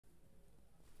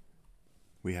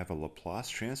We have a Laplace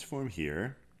transform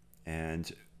here,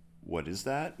 and what is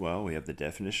that? Well, we have the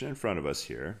definition in front of us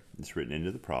here. It's written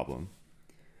into the problem.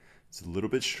 It's a little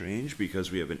bit strange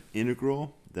because we have an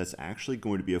integral that's actually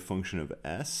going to be a function of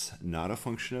s, not a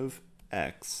function of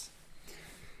x.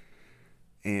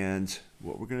 And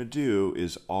what we're going to do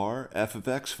is our f of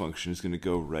x function is going to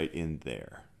go right in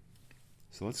there.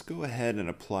 So let's go ahead and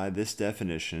apply this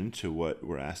definition to what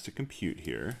we're asked to compute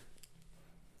here.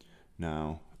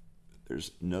 Now,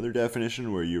 there's another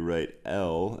definition where you write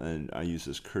L, and I use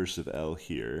this cursive L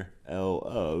here, L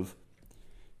of,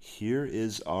 here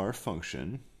is our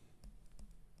function,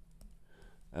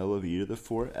 L of e to the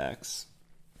 4x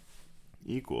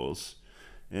equals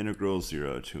integral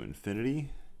 0 to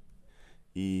infinity,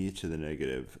 e to the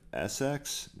negative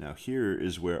sx. Now here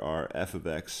is where our f of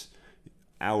x,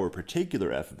 our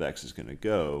particular f of x is going to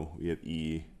go. We have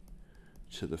e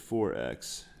to the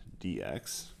 4x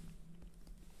dx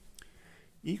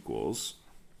equals,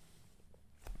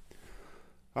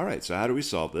 all right, so how do we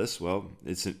solve this? Well,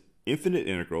 it's an infinite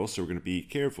integral, so we're going to be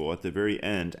careful at the very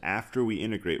end. After we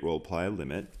integrate, we'll apply a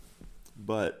limit.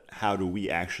 But how do we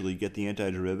actually get the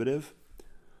antiderivative?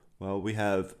 Well, we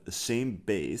have the same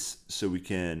base, so we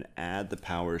can add the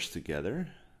powers together.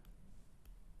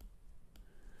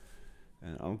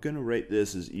 And I'm going to write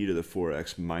this as e to the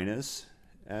 4x minus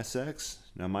sx.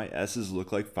 Now my s's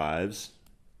look like 5s.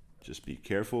 Just be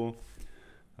careful.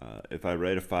 If I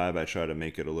write a 5, I try to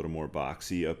make it a little more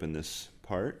boxy up in this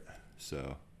part.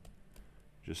 So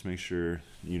just make sure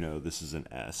you know this is an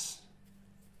s.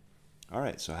 All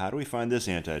right, so how do we find this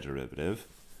antiderivative?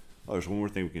 Well, there's one more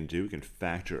thing we can do. We can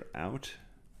factor out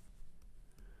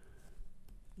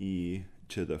e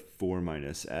to the 4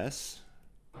 minus s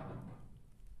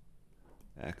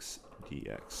x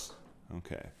dx.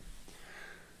 Okay.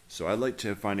 So I'd like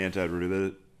to find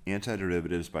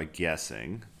antiderivatives by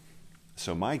guessing.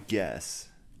 So my guess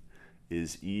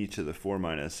is e to the 4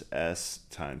 minus s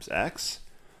times x.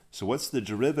 So what's the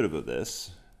derivative of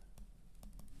this?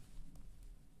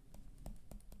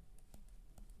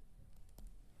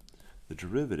 The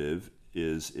derivative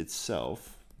is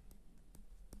itself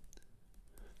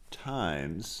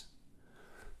times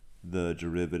the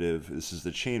derivative, this is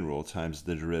the chain rule, times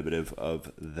the derivative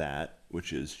of that,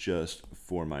 which is just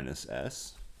 4 minus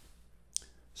s.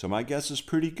 So my guess is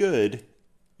pretty good.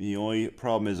 The only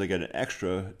problem is I get an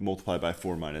extra multiplied by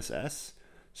 4 minus s.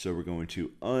 So we're going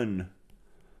to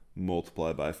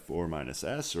unmultiply by 4 minus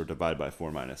s, or divide by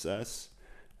 4 minus s.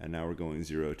 And now we're going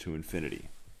 0 to infinity.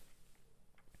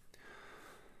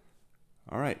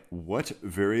 All right, what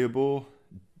variable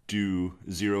do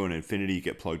 0 and infinity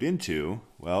get plugged into?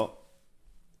 Well,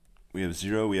 we have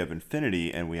 0, we have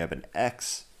infinity, and we have an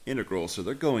x integral, so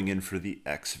they're going in for the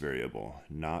x variable,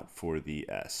 not for the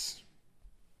s.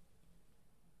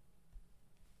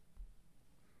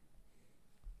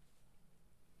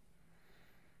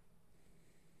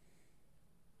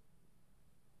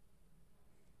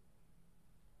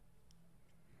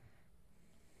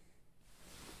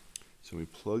 So we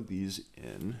plug these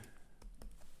in.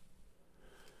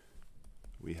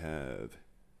 We have,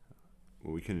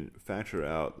 well, we can factor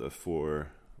out the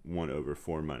 1 over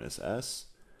 4 minus s.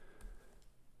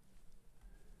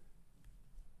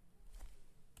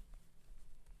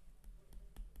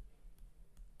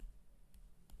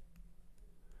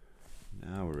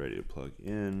 Now we're ready to plug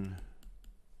in.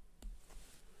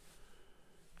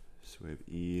 So we have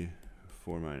e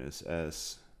 4 minus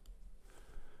s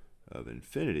of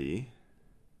infinity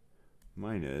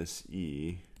minus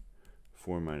e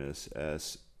 4 minus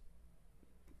s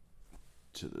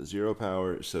to the 0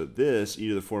 power. So this, e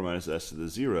to the 4 minus s to the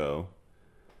 0,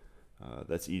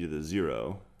 that's e to the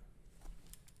 0.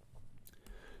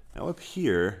 Now up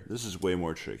here, this is way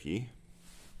more tricky.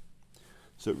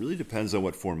 So it really depends on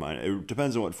what 4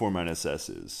 minus s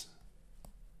is.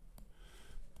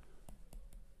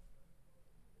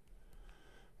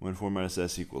 When 4 minus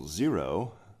s equals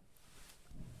 0,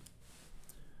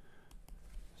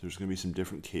 there's going to be some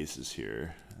different cases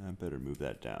here. I better move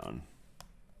that down.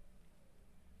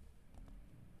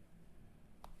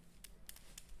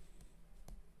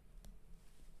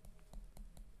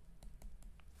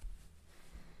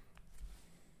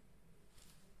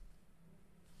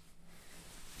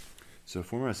 So if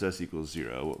 4 minus s equals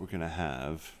 0, what we're going to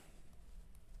have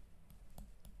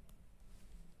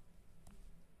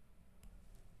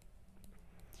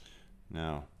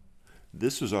now,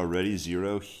 this was already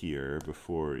 0 here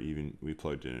before even we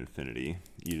plugged in infinity,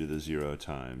 e to the 0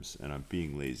 times, and I'm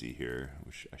being lazy here,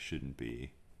 which I shouldn't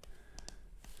be.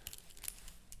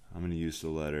 I'm going to use the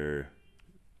letter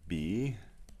b.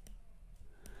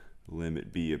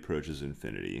 Limit b approaches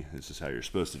infinity. This is how you're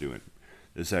supposed to do it.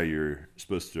 This is how you're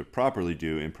supposed to properly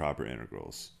do improper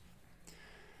integrals.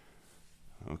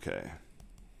 Okay.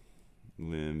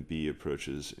 Lim b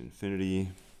approaches infinity,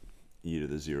 e to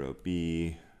the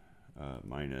 0b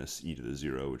minus e to the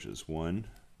 0, which is 1.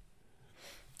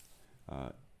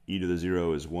 E to the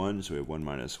 0 is 1, so we have 1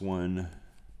 minus 1.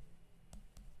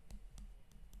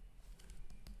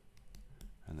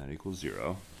 And that equals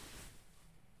 0.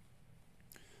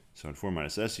 So when 4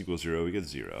 minus s equals 0, we get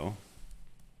 0.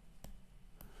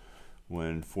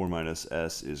 When 4 minus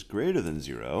s is greater than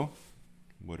 0,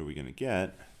 what are we going to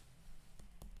get?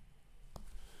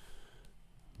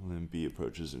 Lim b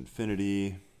approaches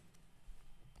infinity.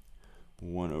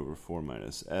 1 over 4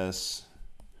 minus s.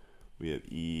 We have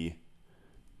e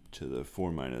to the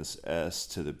 4 minus s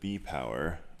to the b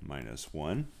power minus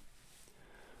 1.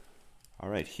 All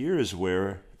right, here is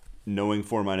where knowing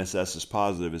 4 minus s is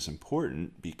positive is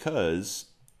important, because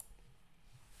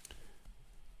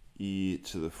e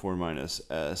to the 4 minus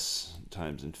s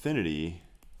times infinity,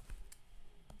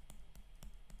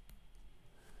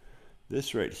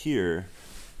 this right here,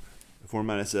 4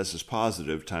 minus s is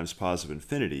positive times positive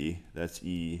infinity, that's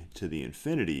e to the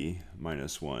infinity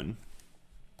minus 1,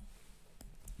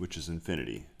 which is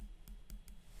infinity.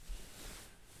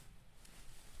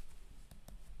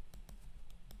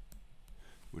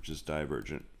 Which is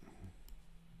divergent.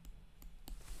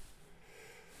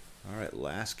 All right,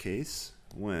 last case,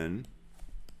 when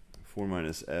 4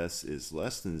 minus s is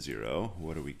less than 0,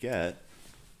 what do we get?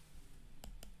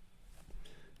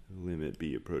 Limit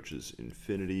b approaches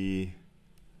infinity,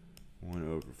 1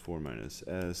 over 4 minus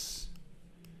s,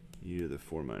 e to the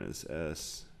 4 minus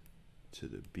s to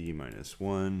the b minus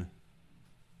 1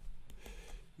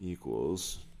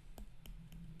 equals,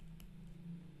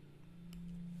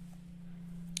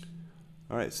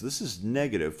 all right, so this is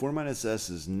negative. 4 minus s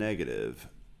is negative.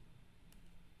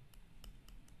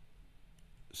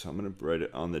 So I'm going to write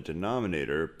it on the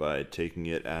denominator by taking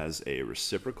it as a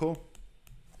reciprocal.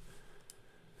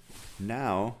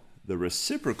 Now, the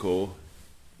reciprocal,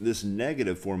 this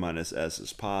negative 4 minus s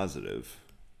is positive.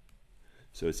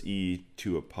 So it's e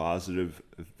to a positive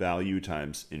value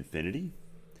times infinity,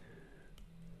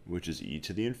 which is e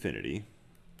to the infinity.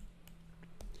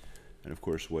 And of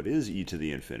course, what is e to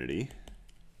the infinity?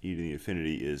 E to the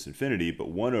infinity is infinity, but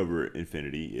 1 over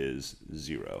infinity is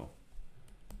 0.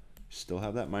 Still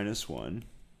have that minus 1.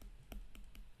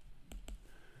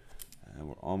 And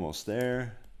we're almost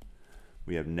there.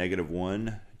 We have negative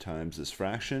 1 times this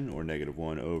fraction, or negative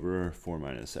 1 over 4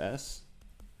 minus s.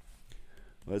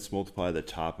 Let's multiply the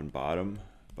top and bottom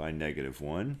by negative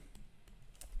 1.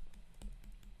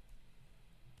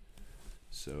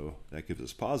 So that gives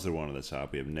us positive 1 on the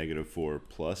top. We have negative 4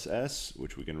 plus s,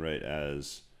 which we can write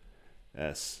as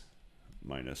s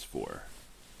minus 4.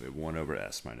 We have 1 over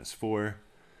s minus 4.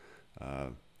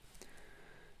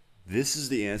 This is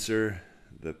the answer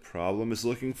the problem is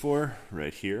looking for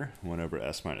right here, 1 over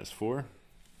s minus 4.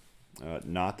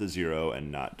 Not the 0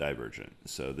 and not divergent.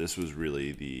 So this was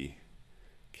really the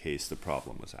case the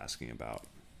problem was asking about.